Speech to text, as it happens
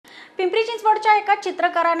पिंपरी चिंचवडच्या एका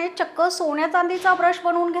चित्रकाराने चक्क सोन्या चांदीचा ब्रश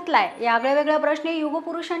बनवून घेतलाय। या वेगवेगळ्या ब्रशने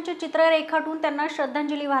युगपुरुषांचे चित्र रेखाटून त्यांना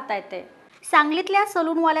श्रद्धांजली वाहता येते। सांगलीतल्या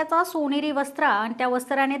सलूनवाल्याचा सोनेरी वस्त्र आणि त्या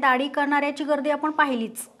वस्त्राने दाढी करणाऱ्याची गर्दी आपण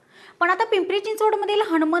पाहिलीच। पण आता पिंपरी चिंचवडमधील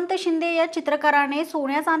हनुमंत शिंदे या चित्रकाराने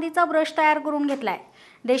सोन्या चांदीचा ब्रश तयार करून घेतलाय।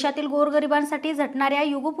 देशातील गोरगरिबांसाठी झटणाऱ्या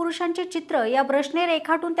युगपुरुषांचे चित्र या ब्रशने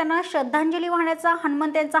रेखाटून त्यांना श्रद्धांजली वाहण्याचा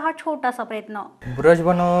हनुमंत यांचा हा छोटासा प्रयत्न। ब्रश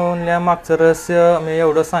बनवण्यामागचं रहस्य मी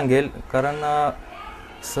एवढं सांगेल, कारण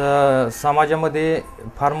समाजामध्ये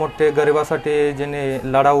फार मोठे गरिबासाठी ज्याने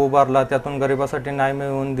लढा उभारला, त्यातून गरिबासाठी न्याय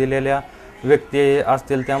मिळवून दिलेल्या व्यक्ती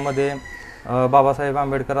असतील, त्यामध्ये बाबासाहेब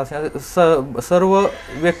आंबेडकर असे सर्व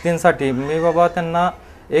व्यक्तींसाठी मी त्यांना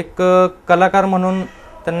एक कलाकार म्हणून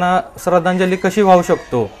त्यांना श्रद्धांजली कशी वाहू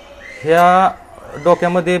शकतो ह्या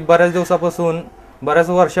डोक्यामध्ये बऱ्याच दिवसापासून, बऱ्याच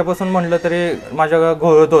वर्षापासून म्हटलं तरी माझ्या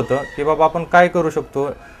घोळत होतं की आपण काय करू शकतो।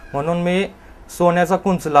 म्हणून मी सोन्याचा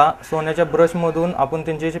कुंचला, सोन्याच्या ब्रशमधून आपण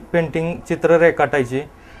त्यांची पेंटिंग चित्र रेखाटायची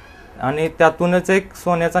आणि त्यातूनच एक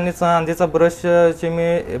सोन्याचा आणि चांदीचा ब्रशची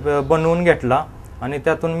मी बनवून घेतला आणि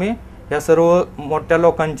त्यातून मी या सर्व मोठ्या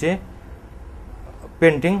लोकांची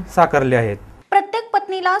पेंटिंग साकारली आहेत। प्रत्येक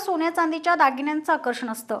पत्नीला सोन्या चांदीच्या दागिन्यांचं आकर्षण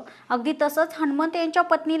असतं, अगदी तसंच हनुमंत यांच्या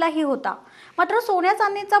पत्नीलाही होता। मात्र सोन्या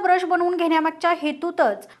चांदीचा ब्रश बनवून घेण्यामागच्या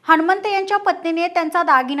हेतूतच हनुमंत यांच्या पत्नीने त्यांचा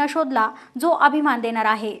दागिना शोधला, जो अभिमान देणार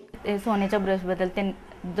आहे। सोन्याच्या ब्रशबद्दल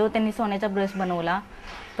जो त्यांनी सोन्याचा ब्रश बनवला,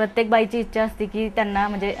 प्रत्येक बाईची इच्छा असते की त्यांना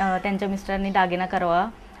म्हणजे त्यांच्या मिस्टरांनी दागिना करावा,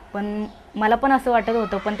 पण मला पण असं वाटत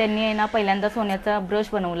होतं, पण त्यांनी पहिल्यांदा सोन्याचा ब्रश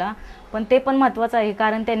बनवला। पण ते पण महत्त्वाचं आहे,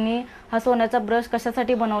 कारण त्यांनी हा सोन्याचा ब्रश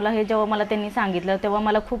कशासाठी बनवला हे जेव्हा मला त्यांनी सांगितलं तेव्हा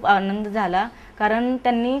मला खूप आनंद झाला। कारण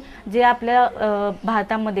त्यांनी जे आपल्या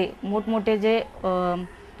भारतामध्ये मोठमोठे जे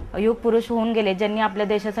युग पुरुष होऊन गेले, ज्यांनी आपल्या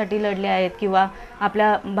देशासाठी लढले आहेत किंवा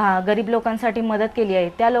आपल्या गरीब लोकांसाठी मदत केली आहे,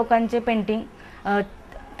 त्या लोकांचे पेंटिंग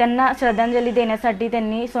त्यांना श्रद्धांजली देण्यासाठी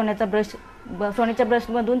त्यांनी सोन्याच्या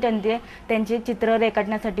ब्रशमधून त्यांचे चित्र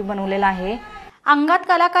रेखाटण्यासाठी बनवलेलं आहे। अंगात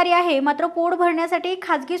कलाकारी आहे, मात्र पोट भरण्यासाठी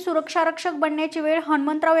खाजगी सुरक्षारक्षक बनण्याची वेळ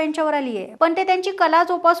हनुमंतराव यांच्यावर आली आहे। पण ते त्यांची कला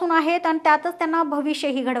जोपासून आहेत आणि त्यातच त्यांना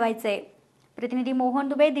भविष्यही घडवायचंय। प्रतिनिधी मोहन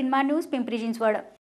दुबे, दिनमान न्यूज, पिंपरी चिंचवड।